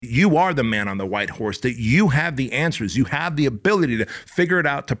you are the man on the white horse, that you have the answers, you have the ability to figure it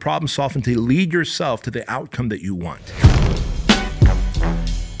out, to problem solve, and to lead yourself to the outcome that you want.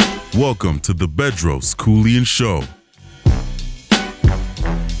 Welcome to the Bedros Keuilian Show.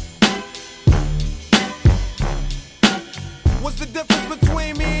 What's the difference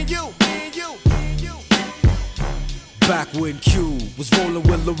between me and you? Back when Q was rolling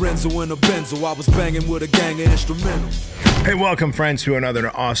with Lorenzo in a Benzo, I was banging with a gang of instrumentals. Hey, welcome, friends, to another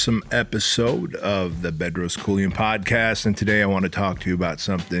awesome episode of the Bedros Keuilian Podcast. And today I want to talk to you about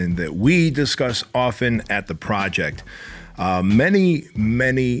something that we discuss often at the project.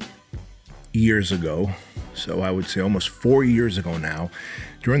 Many years ago, so I would say almost 4 years ago now,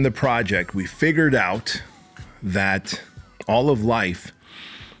 during the project, we figured out that all of life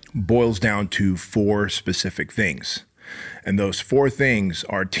boils down to 4 specific things. And those 4 things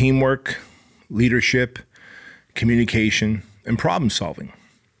are teamwork, leadership, communication, and problem solving.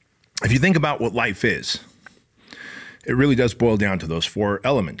 If you think about what life is, it really does boil down to those 4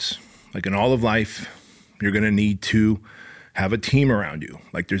 elements. Like in all of life, you're going to need to have a team around you.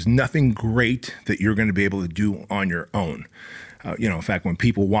 Like there's nothing great that you're going to be able to do on your own. In fact, when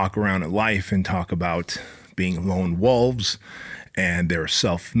people walk around in life and talk about being lone wolves and they're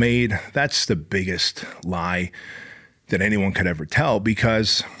self-made, that's the biggest lie that anyone could ever tell,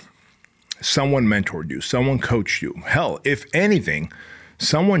 because someone mentored you, someone coached you. Hell, if anything,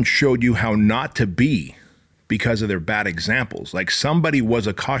 someone showed you how not to be because of their bad examples. Like somebody was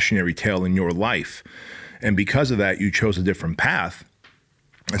a cautionary tale in your life, and because of that, you chose a different path.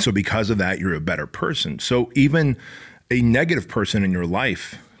 And so because of that, you're a better person. So even a negative person in your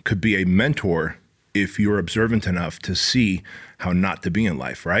life could be a mentor if you're observant enough to see how not to be in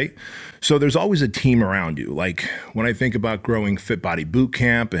life, right? So there's always a team around you. Like when I think about growing Fit Body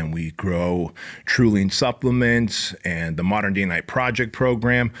Bootcamp, and we grow True Lean Supplements and the Modern Day Night Project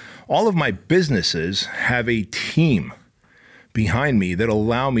program, all of my businesses have a team behind me that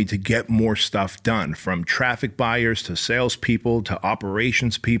allow me to get more stuff done, from traffic buyers to salespeople to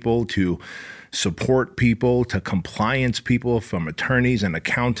operations people to support people to compliance people, from attorneys and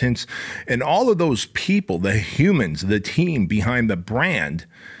accountants. And all of those people, the humans, the team behind the brand,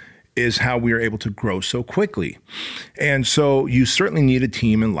 is how we are able to grow so quickly. And so you certainly need a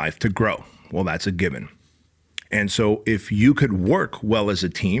team in life to grow. Well, that's a given. And so if you could work well as a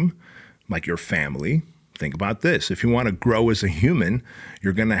team, like your family, think about this. If you want to grow as a human,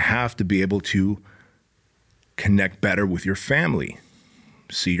 you're going to have to be able to connect better with your family.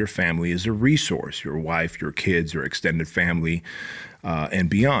 See your family as a resource, your wife, your kids, your extended family, and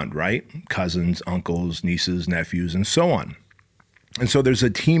beyond, right? Cousins, uncles, nieces, nephews, and so on. And so there's a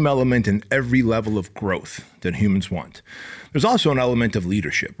team element in every level of growth that humans want. There's also an element of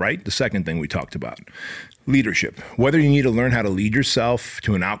leadership, right? The second thing we talked about. Leadership. Whether you need to learn how to lead yourself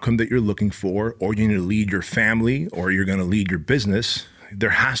to an outcome that you're looking for, or you need to lead your family, or you're going to lead your business,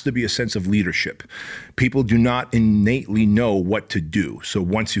 there has to be a sense of leadership. People do not innately know what to do. So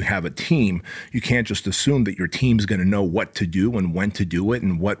once you have a team, you can't just assume that your team's going to know what to do and when to do it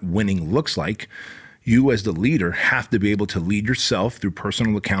and what winning looks like. You as the leader have to be able to lead yourself through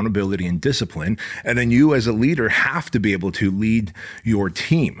personal accountability and discipline. And then you as a leader have to be able to lead your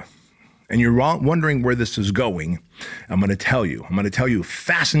team. And you're wondering where this is going. I'm going to tell you a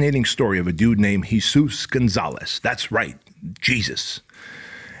fascinating story of a dude named Jesus Gonzalez. That's right, Jesus.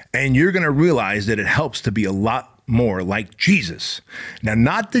 And you're going to realize that it helps to be a lot more like Jesus. Now,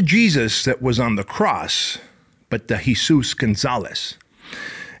 not the Jesus that was on the cross, but the Jesus Gonzalez.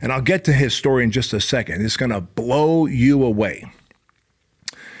 And I'll get to his story in just a second. It's going to blow you away.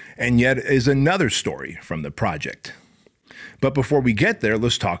 And yet is another story from the project. But before we get there,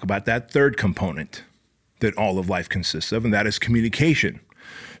 let's talk about that third component that all of life consists of, and that is communication.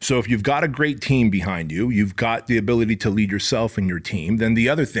 So if you've got a great team behind you, you've got the ability to lead yourself and your team, then the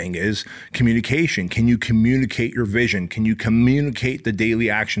other thing is communication. Can you communicate your vision? Can you communicate the daily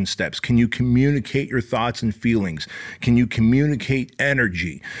action steps? Can you communicate your thoughts and feelings? Can you communicate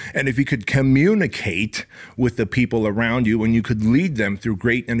energy? And if you could communicate with the people around you and you could lead them through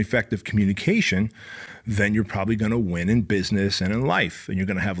great and effective communication, then you're probably going to win in business and in life. And you're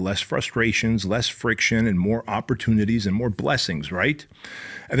going to have less frustrations, less friction, and more opportunities and more blessings, right?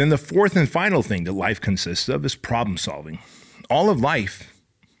 And then the fourth and final thing that life consists of is problem solving. All of life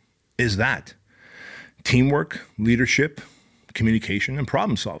is that. Teamwork, leadership, communication, and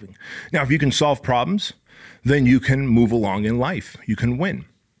problem solving. Now, if you can solve problems, then you can move along in life. You can win.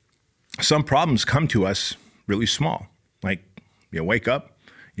 Some problems come to us really small. Like you wake up,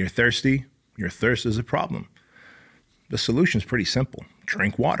 you're thirsty, your thirst is a problem. The solution is pretty simple.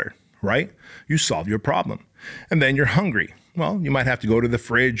 Drink water, right? You solve your problem. And then you're hungry. well, you might have to go to the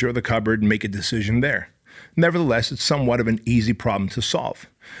fridge or the cupboard and make a decision there. Nevertheless, it's somewhat of an easy problem to solve.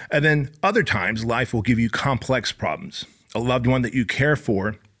 And then other times, life will give you complex problems. A loved one that you care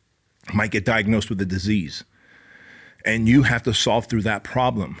for might get diagnosed with a disease, and you have to solve through that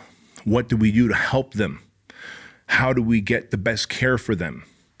problem. What do we do to help them? How do we get the best care for them?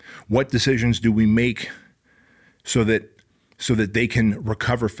 What decisions do we make so that they can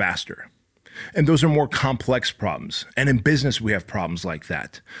recover faster? And those are more complex problems. And in business, we have problems like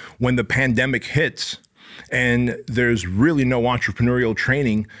that. When the pandemic hits and there's really no entrepreneurial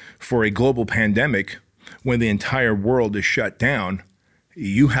training for a global pandemic, when the entire world is shut down,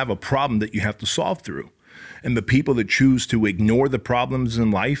 you have a problem that you have to solve through. And the people that choose to ignore the problems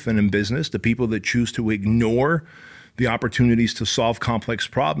in life and in business, the people that choose to ignore the opportunities to solve complex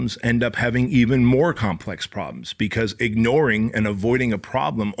problems, end up having even more complex problems, because ignoring and avoiding a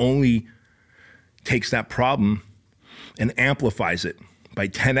problem only takes that problem and amplifies it by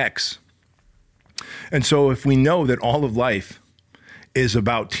 10x. And so if we know that all of life is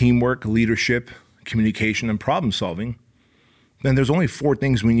about teamwork, leadership, communication, and problem solving, then there's only 4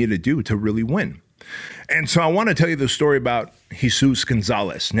 things we need to do to really win. And so I want to tell you the story about Jesus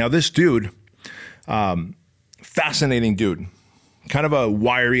Gonzalez. Now, this dude, fascinating dude, kind of a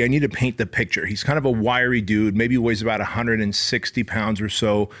wiry, I need to paint the picture. He's kind of a wiry dude, maybe weighs about 160 pounds or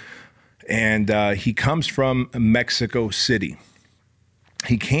so. And he comes from Mexico City.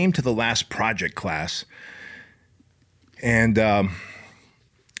 He came to the last project class, and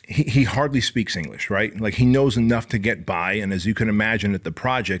he hardly speaks English, right? Like, he knows enough to get by. And as you can imagine, at the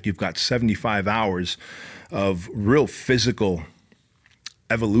project, you've got 75 hours of real physical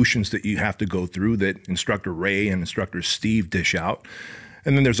evolutions that you have to go through that Instructor Ray and Instructor Steve dish out.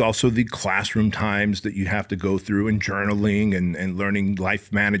 And then there's also the classroom times that you have to go through, and journaling and learning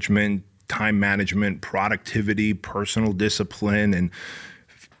life management, time management, productivity, personal discipline, and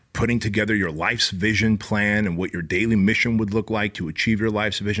putting together your life's vision plan and what your daily mission would look like to achieve your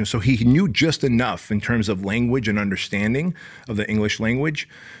life's vision. So he knew just enough in terms of language and understanding of the English language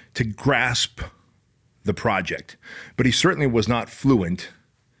to grasp the project. But he certainly was not fluent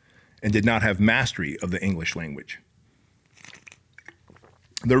and did not have mastery of the English language.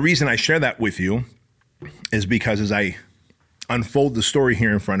 The reason I share that with you is because as I unfold the story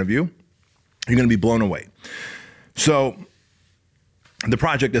here in front of you, you're going to be blown away. So the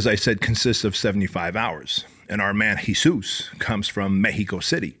project, as I said, consists of 75 hours. And our man Jesus comes from Mexico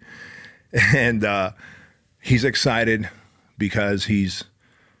City. And he's excited because he's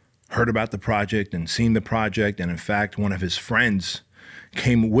heard about the project and seen the project. And in fact, one of his friends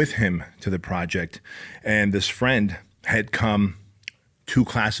came with him to the project. And this friend had come 2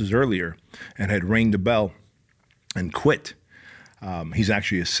 classes earlier and had rang the bell and quit. He's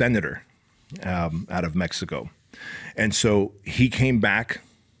actually a senator out of Mexico. And so he came back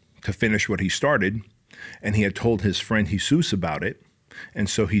to finish what he started, and he had told his friend Jesus about it. And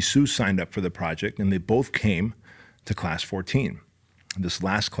so Jesus signed up for the project, and they both came to class 14, this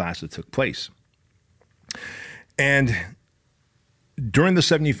last class that took place. And during the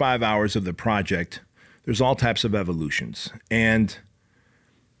 75 hours of the project, there's all types of evolutions. And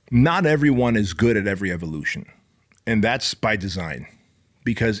not everyone is good at every evolution. And that's by design.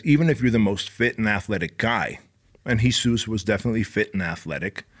 Because even if you're the most fit and athletic guy, and Jesus was definitely fit and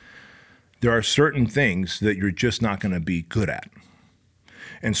athletic, there are certain things that you're just not going to be good at.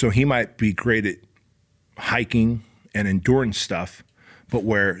 And so he might be great at hiking and endurance stuff, but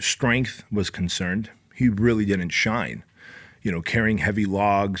where strength was concerned, he really didn't shine. You know, carrying heavy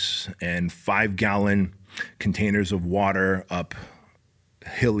logs and 5-gallon containers of water up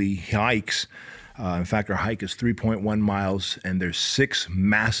hilly hikes. In fact, our hike is 3.1 miles, and there's 6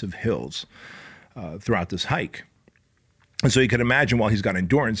 massive hills throughout this hike. And so you can imagine, while he's got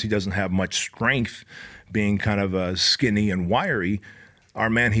endurance, he doesn't have much strength, being kind of skinny and wiry. Our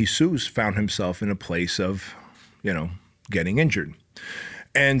man Jesus found himself in a place of, getting injured.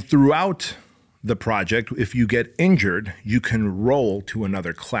 And throughout the project, if you get injured, you can roll to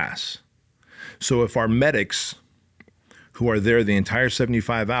another class. So if our medics, who are there the entire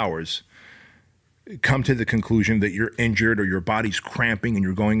 75 hours, come to the conclusion that you're injured or your body's cramping and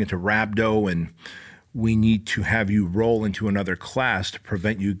you're going into rhabdo, and we need to have you roll into another class to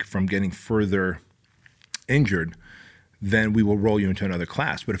prevent you from getting further injured, then we will roll you into another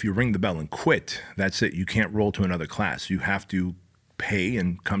class. But if you ring the bell and quit, that's it. You can't roll to another class. You have to pay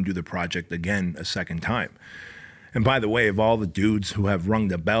and come do the project again a second time. And by the way, of all the dudes who have rung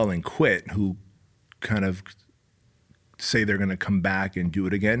the bell and quit, who kind of say they're going to come back and do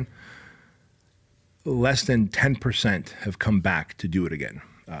it again, less than 10% have come back to do it again.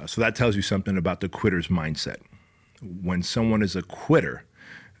 So that tells you something about the quitter's mindset. When someone is a quitter,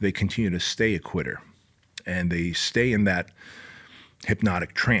 they continue to stay a quitter, and they stay in that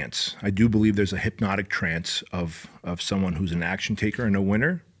hypnotic trance. I do believe there's a hypnotic trance of someone who's an action taker and a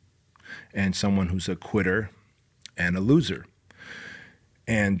winner, and someone who's a quitter and a loser.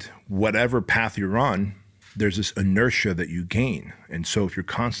 And whatever path you're on, there's this inertia that you gain. And so if you're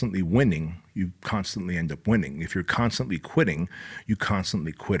constantly winning, you constantly end up winning. If you're constantly quitting, you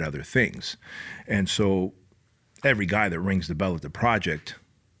constantly quit other things. And so every guy that rings the bell at the project,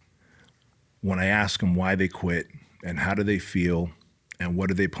 when I ask them why they quit and how do they feel and what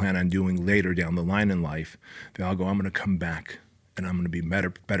do they plan on doing later down the line in life, they all go, I'm going to come back and I'm going to be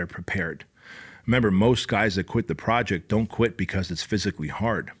better prepared. Remember, most guys that quit the project don't quit because it's physically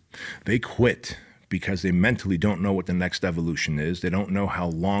hard. They quit because they mentally don't know what the next evolution is. They don't know how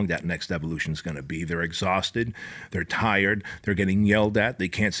long that next evolution is going to be. They're exhausted. They're tired. They're getting yelled at. They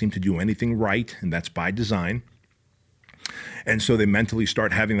can't seem to do anything right, and that's by design. And so they mentally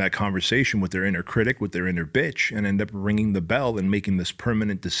start having that conversation with their inner critic, with their inner bitch, and end up ringing the bell and making this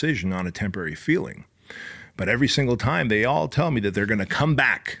permanent decision on a temporary feeling. But every single time, they all tell me that they're going to come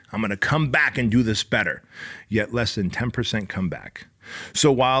back. I'm going to come back and do this better. Yet less than 10% come back.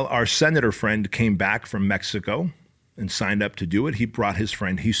 So while our senator friend came back from Mexico and signed up to do it, he brought his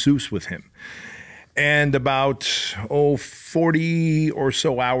friend Jesus with him. And about 40 or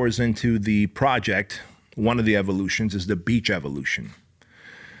so hours into the project, one of the evolutions is the beach evolution,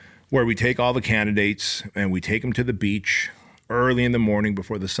 where we take all the candidates and we take them to the beach early in the morning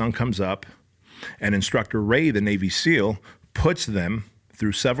before the sun comes up. And Instructor Ray, the Navy SEAL, puts them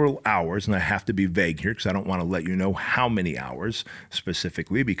through several hours, and I have to be vague here because I don't want to let you know how many hours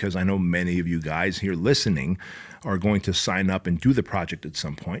specifically, because I know many of you guys here listening are going to sign up and do the project at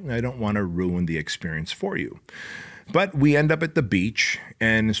some point, and I don't want to ruin the experience for you. But we end up at the beach,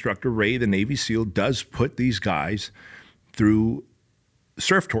 and Instructor Ray, the Navy SEAL, does put these guys through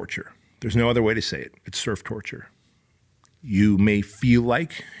surf torture. There's no other way to say it. It's surf torture. You may feel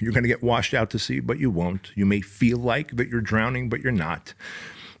like you're going to get washed out to sea, but you won't. You may feel like that you're drowning, but you're not.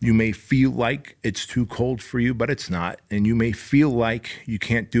 You may feel like it's too cold for you, but it's not. And you may feel like you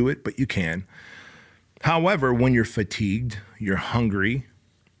can't do it, but you can. However, when you're fatigued, you're hungry,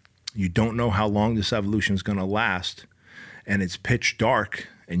 you don't know how long this evolution is going to last, and it's pitch dark,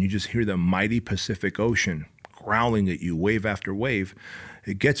 and you just hear the mighty Pacific Ocean growling at you wave after wave,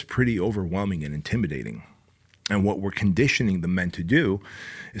 it gets pretty overwhelming and intimidating. And what we're conditioning the men to do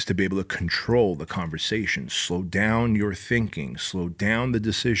is to be able to control the conversation, slow down your thinking, slow down the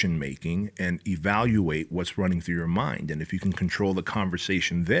decision making, and evaluate what's running through your mind. And if you can control the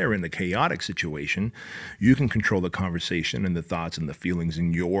conversation there in the chaotic situation, you can control the conversation and the thoughts and the feelings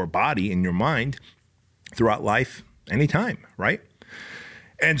in your body, in your mind, throughout life, anytime, right?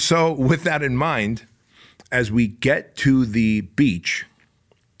 And so with that in mind, as we get to the beach,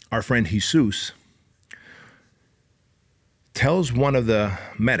 our friend Jesus tells one of the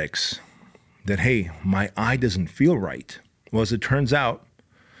medics that, hey, my eye doesn't feel right. Well, as it turns out,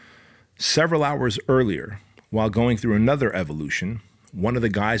 several hours earlier, while going through another evolution, one of the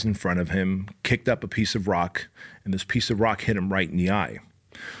guys in front of him kicked up a piece of rock, and this piece of rock hit him right in the eye.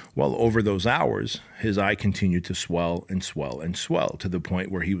 Well, over those hours, his eye continued to swell and swell and swell to the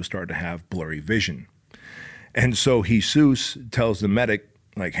point where he was starting to have blurry vision. And so Jesus tells the medic,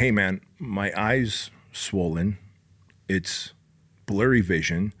 like, hey, man, my eye's swollen. It's blurry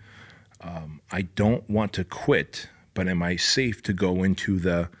vision. I don't want to quit, but am I safe to go into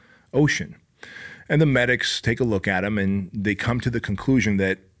the ocean? And the medics take a look at him, and they come to the conclusion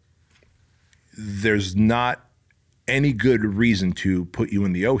that there's not any good reason to put you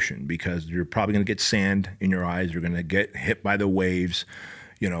in the ocean, because you're probably going to get sand in your eyes. You're going to get hit by the waves.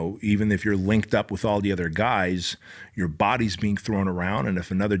 You know, even if you're linked up with all the other guys, your body's being thrown around. And if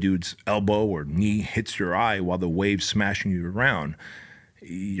another dude's elbow or knee hits your eye while the wave's smashing you around,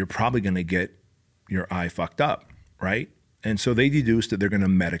 you're probably going to get your eye fucked up, right? And so they deduced that they're going to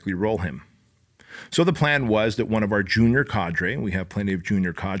medically roll him. So the plan was that one of our junior cadre, we have plenty of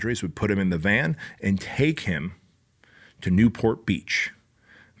junior cadres, would put him in the van and take him to Newport Beach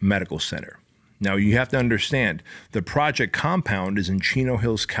Medical Center. Now, you have to understand, the project compound is in Chino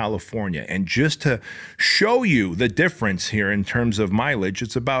Hills, California. And just to show you the difference here in terms of mileage,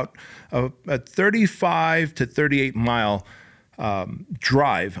 it's about a 35 to 38 mile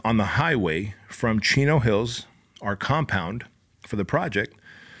drive on the highway from Chino Hills, our compound for the project,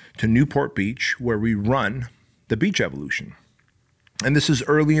 to Newport Beach, where we run the beach evolution. And this is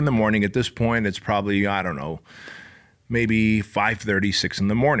early in the morning. At this point, it's probably, I don't know, maybe 5:30, 6 in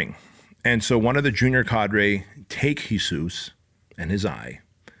the morning. And so one of the junior cadre take Jesus and his eye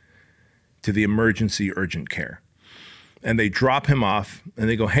to the emergency urgent care. And they drop him off and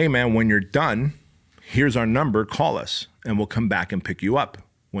they go, hey man, when you're done, here's our number, call us and we'll come back and pick you up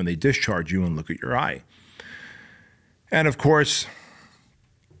when they discharge you and look at your eye. And of course,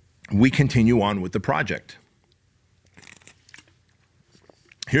 we continue on with the project.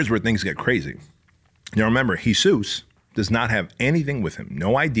 Here's where things get crazy. Now remember, Jesus does not have anything with him.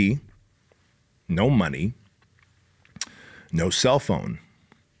 No ID, no money, no cell phone,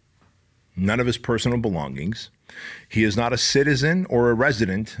 none of his personal belongings. He is not a citizen or a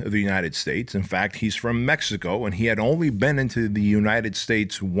resident of the United States. In fact, he's from Mexico, and he had only been into the United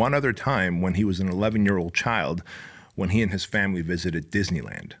States one other time when he was an 11-year-old child, when he and his family visited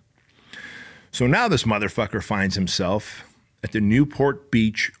Disneyland. So now this motherfucker finds himself at the Newport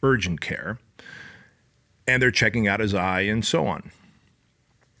Beach Urgent Care, and they're checking out his eye and so on.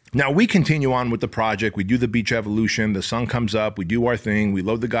 Now we continue on with the project. We do the beach evolution. The sun comes up. We do our thing. We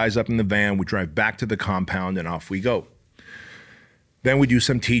load the guys up in the van. We drive back to the compound, and off we go. Then we do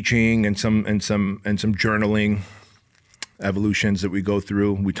some teaching and some journaling evolutions that we go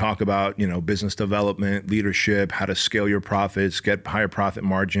through. We talk about, business development, leadership, how to scale your profits, get higher profit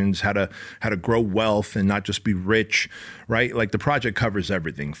margins, how to grow wealth and not just be rich, right? Like the project covers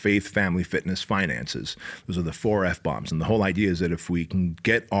everything: faith, family, fitness, finances. Those are the 4 F-bombs. And the whole idea is that if we can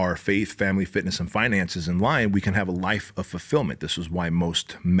get our faith, family, fitness, and finances in line, we can have a life of fulfillment. This is why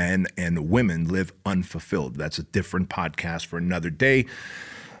most men and women live unfulfilled. That's a different podcast for another day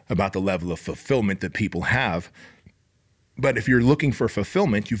about the level of fulfillment that people have. But if you're looking for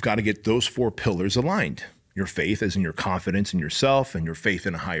fulfillment, you've got to get those 4 pillars aligned. Your faith, as in your confidence in yourself and your faith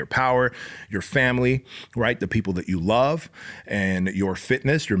in a higher power, your family, right? The people that you love, and your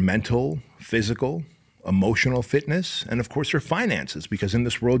fitness, your mental, physical, emotional fitness, and of course your finances, because in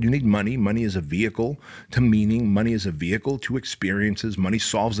this world you need money. Money is a vehicle to meaning. Money is a vehicle to experiences. Money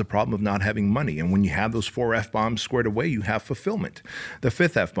solves the problem of not having money. And when you have those 4 F-bombs squared away, you have fulfillment, the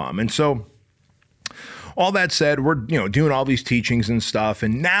 5th F-bomb. And so all that said, we're doing all these teachings and stuff,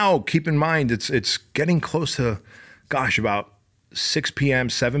 and now keep in mind it's getting close to, about 6 p.m.,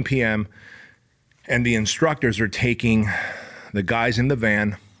 7 p.m., and the instructors are taking the guys in the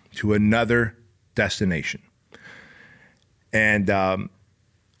van to another destination. And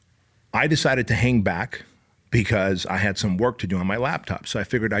I decided to hang back because I had some work to do on my laptop. So I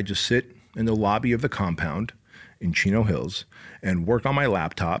figured I'd just sit in the lobby of the compound in Chino Hills and work on my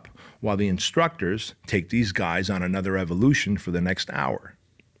laptop while the instructors take these guys on another evolution for the next hour.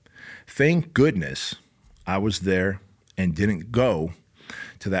 Thank goodness I was there and didn't go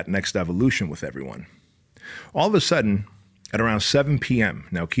to that next evolution with everyone. All of a sudden, at around 7 p.m.,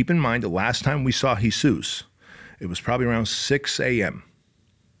 now keep in mind the last time we saw Jesus, it was probably around 6 a.m.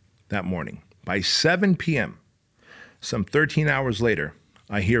 that morning. By 7 p.m., some 13 hours later,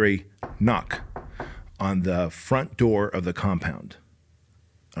 I hear a knock on the front door of the compound.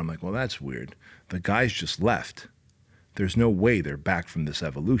 I'm like, well, that's weird. The guys just left. There's no way they're back from this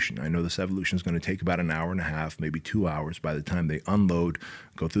evolution. I know this evolution is going to take about an hour and a half, maybe 2 hours by the time they unload,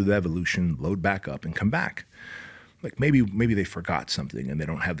 go through the evolution, load back up, and come back. Like maybe they forgot something and they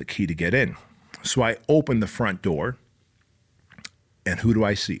don't have the key to get in. So I open the front door, and who do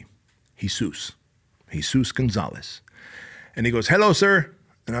I see? Jesus Gonzalez. And he goes, hello, sir.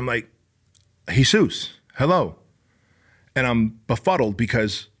 And I'm like, Jesus, hello. And I'm befuddled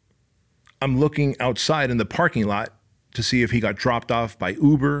because I'm looking outside in the parking lot to see if he got dropped off by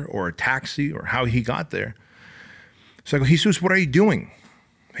Uber or a taxi or how he got there. So I go, Jesus, what are you doing?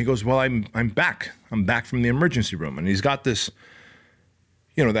 He goes, well, I'm back. I'm back from the emergency room. And he's got this,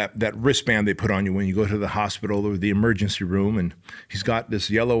 that wristband they put on you when you go to the hospital or the emergency room. And he's got this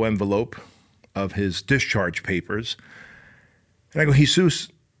yellow envelope of his discharge papers. And I go, Jesus,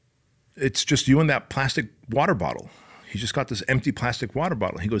 it's just you and that plastic water bottle. He just got this empty plastic water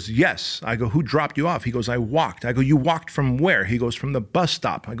bottle. He goes, yes. I go, who dropped you off? He goes, I walked. I go, you walked from where? He goes, from the bus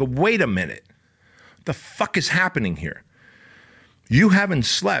stop. I go, wait a minute. What the fuck is happening here? You haven't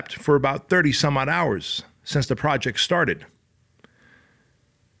slept for about 30 some odd hours since the project started.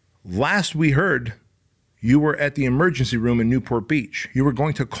 Last we heard, you were at the emergency room in Newport Beach. You were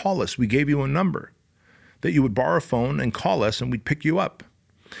going to call us. We gave you a number that you would borrow a phone and call us and we'd pick you up.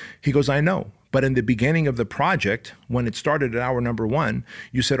 He goes, I know. But in the beginning of the project, when it started at hour number 1,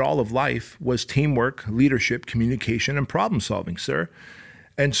 you said all of life was teamwork, leadership, communication, and problem solving, sir.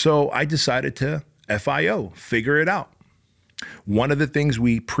 And so I decided to FIO, figure it out. One of the things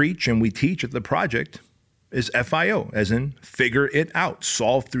we preach and we teach at the project is FIO, as in figure it out,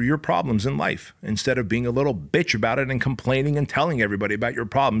 solve through your problems in life, instead of being a little bitch about it and complaining and telling everybody about your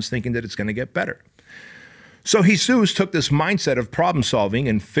problems, thinking that it's going to get better. So Jesus took this mindset of problem solving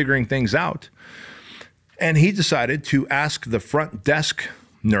and figuring things out, And he decided to ask the front desk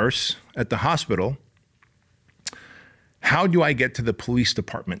nurse at the hospital, how do I get to the police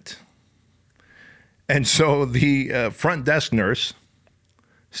department? And so the front desk nurse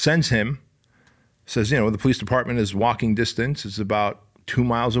sends him, says, the police department is walking distance. It's about 2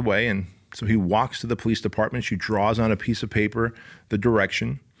 miles away. And so he walks to the police department. She draws on a piece of paper the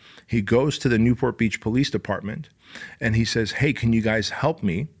direction. He goes to the Newport Beach Police Department and he says, hey, can you guys help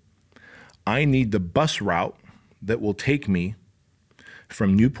me? I need the bus route that will take me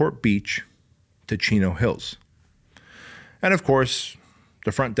from Newport Beach to Chino Hills. And of course,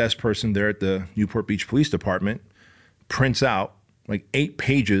 the front desk person there at the Newport Beach Police Department prints out like 8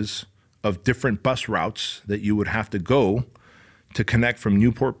 pages of different bus routes that you would have to go to connect from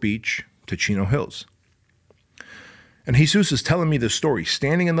Newport Beach to Chino Hills. And Jesus is telling me this story,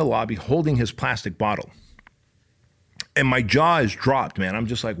 standing in the lobby, holding his plastic bottle. And my jaw is dropped, man. I'm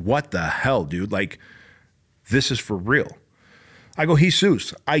just like, what the hell, dude? Like, this is for real. I go,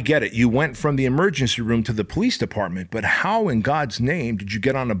 Jesus, I get it. You went from the emergency room to the police department, but how in God's name did you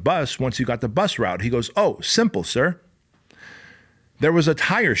get on a bus once you got the bus route? He goes, oh, simple, sir. There was a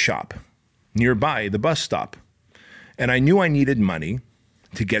tire shop nearby the bus stop, and I knew I needed money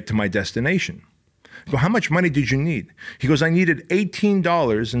to get to my destination. I go, how much money did you need? He goes, I needed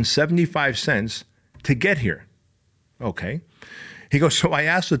 $18.75 to get here. Okay. He goes, so I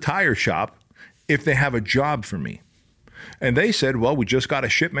asked the tire shop if they have a job for me. And they said, well, we just got a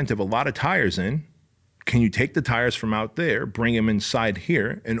shipment of a lot of tires in. Can you take the tires from out there, bring them inside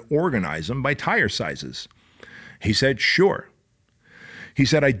here, and organize them by tire sizes? He said, sure. He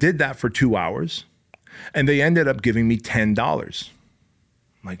said, I did that for 2 hours, and they ended up giving me $10. I'm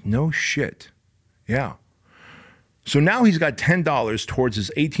like, no shit. Yeah. So now he's got $10 towards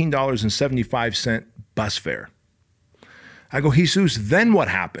his $18.75 bus fare. I go, Jesus, then what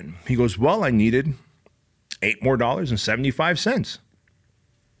happened? He goes, well, I needed $8 more and 75 cents.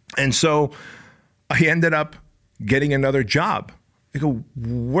 And so I ended up getting another job. I go,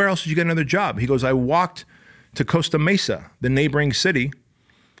 where else did you get another job? He goes, I walked to Costa Mesa, the neighboring city,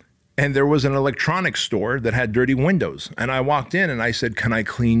 and there was an electronics store that had dirty windows. And I walked in and I said, can I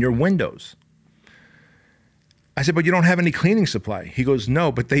clean your windows? I said, but you don't have any cleaning supply. He goes,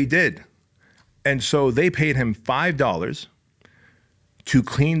 no, but they did. And so they paid him $5 to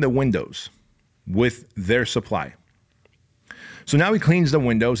clean the windows with their supply. So now he cleans the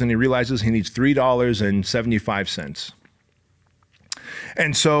windows and he realizes he needs $3.75.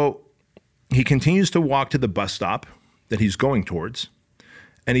 And so he continues to walk to the bus stop that he's going towards,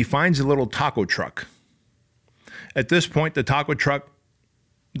 and he finds a little taco truck. At this point, the taco truck,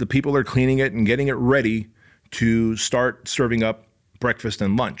 the people are cleaning it and getting it ready to start serving up breakfast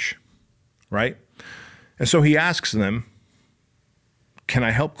and lunch, right? And so he asks them, can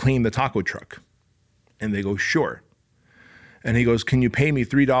I help clean the taco truck? And they go, sure. And he goes, can you pay me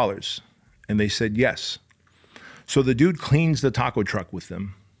 $3? And they said, yes. So the dude cleans the taco truck with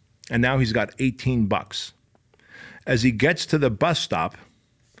them, and now he's got $18. As he gets to the bus stop,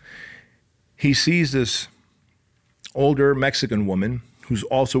 he sees this older Mexican woman who's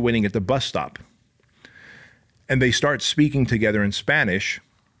also waiting at the bus stop. And they start speaking together in Spanish,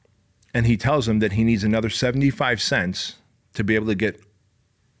 and he tells him that he needs another 75 cents to be able to get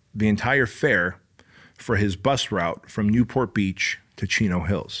the entire fare for his bus route from Newport Beach to Chino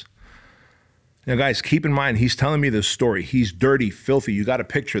Hills. Now, guys, keep in mind, he's telling me this story. He's dirty, filthy. You got to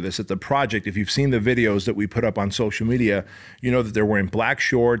picture this at the project. If you've seen the videos that we put up on social media, you know that they're wearing black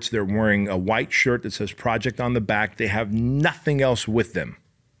shorts. They're wearing a white shirt that says project on the back. They have nothing else with them,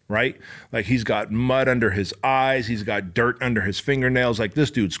 right? Like, he's got mud under his eyes. He's got dirt under his fingernails. Like, this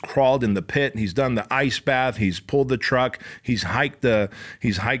dude's crawled in the pit. He's done the ice bath. He's pulled the truck. He's hiked the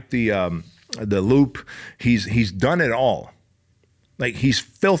loop. He's done it all. Like, he's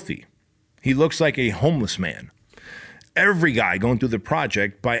filthy. He looks like a homeless man. Every guy going through the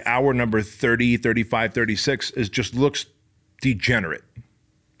project by hour number 30, 35, 36 just looks degenerate,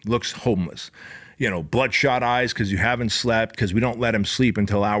 looks homeless. You know, bloodshot eyes because you haven't slept, because we don't let him sleep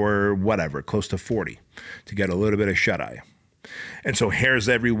until hour whatever, close to 40, to get a little bit of shut eye. And so hair's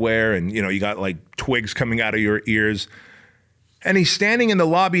everywhere, and you got like twigs coming out of your ears. And he's standing in the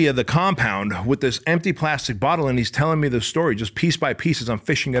lobby of the compound with this empty plastic bottle, and he's telling me the story just piece by piece as I'm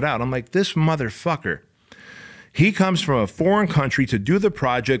fishing it out. I'm like, this motherfucker. He comes from a foreign country to do the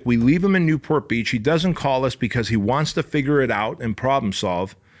project. We leave him in Newport Beach. He doesn't call us because he wants to figure it out and problem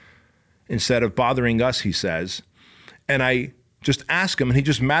solve instead of bothering us, he says. And I just ask him, and he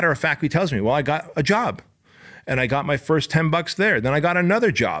just matter-of-factly tells me, well, I got a job. and I got my first $10 there. Then I got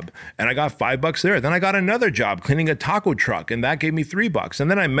another job and I got $5 there. Then I got another job cleaning a taco truck, and that gave me $3.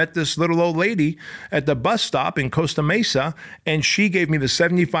 And then I met this little old lady at the bus stop in Costa Mesa, and she gave me the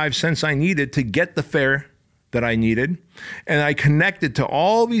 75 cents I needed to get the fare that I needed. And I connected to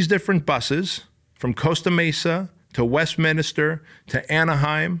all these different buses from Costa Mesa to Westminster to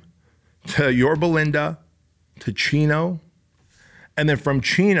Anaheim to Yorba Linda to Chino. And then from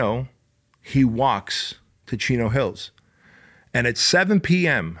Chino, he walks to Chino Hills. And at 7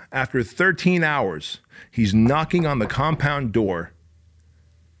 p.m., after 13 hours, he's knocking on the compound door.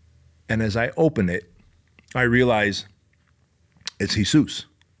 And as I open it, I realize it's Jesus.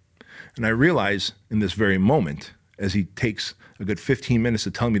 And I realize in this very moment, as he takes a good 15 minutes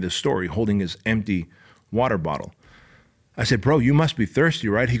to tell me this story, holding his empty water bottle, I said, bro, you must be thirsty,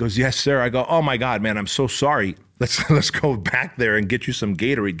 right? He goes, yes, sir. I go, oh my God, man, I'm so sorry. Let's go back there and get you some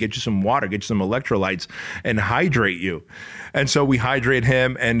Gatorade, get you some water, get you some electrolytes, and hydrate you. And so we hydrate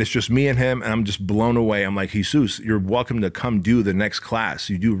him, and it's just me and him, and I'm just blown away. I'm like, Jesus, you're welcome to come do the next class.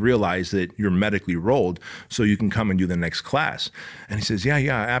 You do realize that you're medically rolled, so you can come and do the next class. And he says, yeah,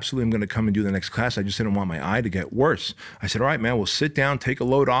 absolutely, I'm going to come and do the next class. I just didn't want my eye to get worse. I said, all right, man, we'll sit down, take a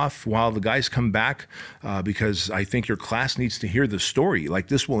load off while the guys come back, because I think your class needs to hear the story. Like,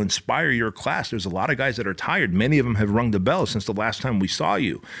 this will inspire your class. There's a lot of guys that are tired. Many of them have rung the bell since the last time we saw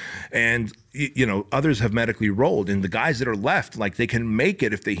you. And, you know, others have medically rolled. And the guys that are left, like, they can make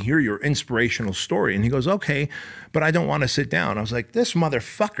it if they hear your inspirational story. And he goes, okay, but I don't want to sit down. I was like, this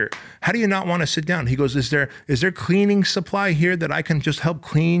motherfucker, how do you not want to sit down? He goes, is there cleaning supply here that I can just help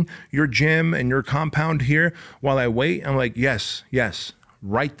clean your gym and your compound here while I wait? I'm like, yes.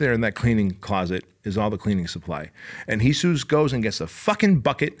 Right there in that cleaning closet is all the cleaning supply. And Jesus goes and gets a fucking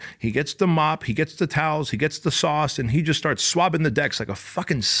bucket. He gets the mop, he gets the towels, he gets the sauce, and he just starts swabbing the decks like a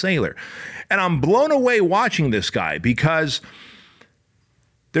fucking sailor. And I'm blown away watching this guy, because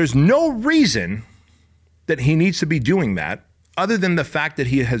there's no reason that he needs to be doing that, other than the fact that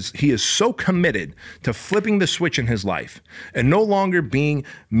he is so committed to flipping the switch in his life and no longer being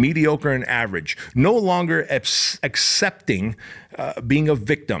mediocre and average, no longer accepting being a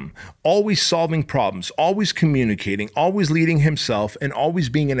victim, always solving problems, always communicating, always leading himself, and always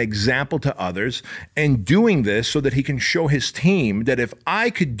being an example to others, and doing this so that he can show his team that if I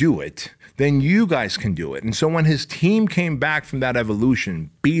could do it, then you guys can do it. And so when his team came back from that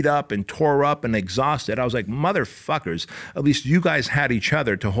evolution, beat up and tore up and exhausted, I was like, motherfuckers, at least you guys had each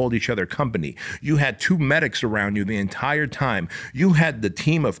other to hold each other company. You had 2 medics around you the entire time. You had the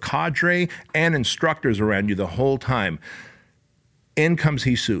team of cadre and instructors around you the whole time. In comes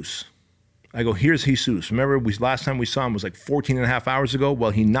Jesus. I go, here's Jesus. Remember, last time we saw him was like 14 and a half hours ago?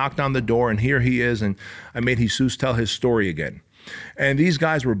 Well, he knocked on the door, and here he is, and I made Jesus tell his story again. And these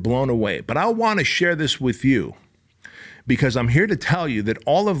guys were blown away. But I want to share this with you, because I'm here to tell you that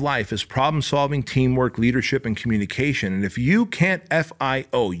all of life is problem solving, teamwork, leadership, and communication. And if you can't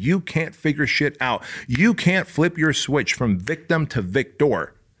FIO, you can't figure shit out, you can't flip your switch from victim to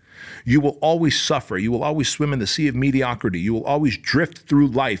victor, you will always suffer. You will always swim in the sea of mediocrity. You will always drift through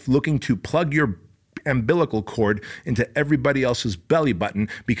life looking to plug your umbilical cord into everybody else's belly button,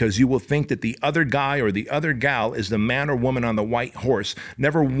 because you will think that the other guy or the other gal is the man or woman on the white horse,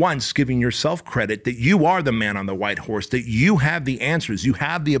 never once giving yourself credit that you are the man on the white horse, that you have the answers, you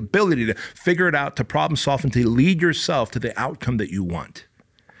have the ability to figure it out, to problem solve, and to lead yourself to the outcome that you want.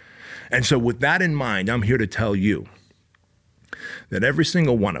 And so with that in mind, I'm here to tell you that every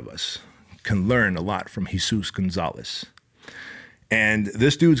single one of us can learn a lot from Jesus Gonzalez. And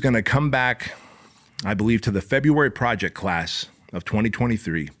this dude's going to come back, I believe, to the February project class of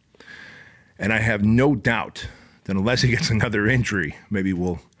 2023. And I have no doubt that unless he gets another injury, maybe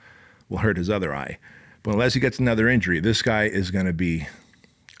we'll hurt his other eye. But unless he gets another injury, this guy is going to be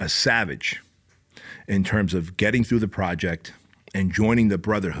a savage in terms of getting through the project and joining the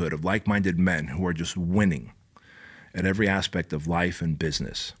brotherhood of like-minded men who are just winning at every aspect of life and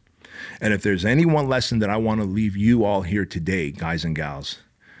business. And if there's any one lesson that I want to leave you all here today, guys and gals,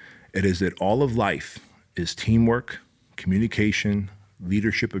 it is that all of life is teamwork, communication,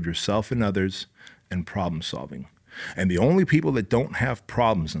 leadership of yourself and others, and problem solving. And the only people that don't have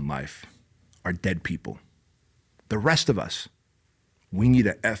problems in life are dead people. The rest of us, we need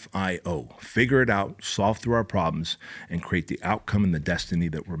a FIO, figure it out, solve through our problems, and create the outcome and the destiny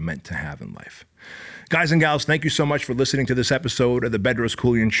that we're meant to have in life. Guys and gals, thank you so much for listening to this episode of the Bedros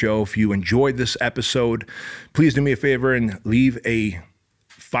Keuilian Show. If you enjoyed this episode, please do me a favor and leave a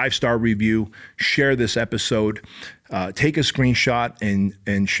 5-star review, share this episode, take a screenshot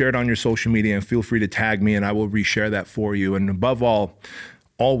and share it on your social media, and feel free to tag me and I will reshare that for you. And above all,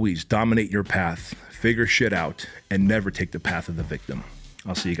 always dominate your path. figure shit out, and never take the path of the victim.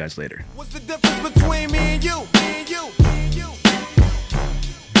 I'll see you guys later. What's the difference between me and you?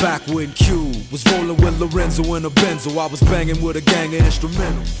 Back when Q was rolling with Lorenzo in a Benzo, I was banging with a gang of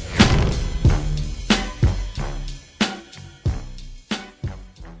instrumental.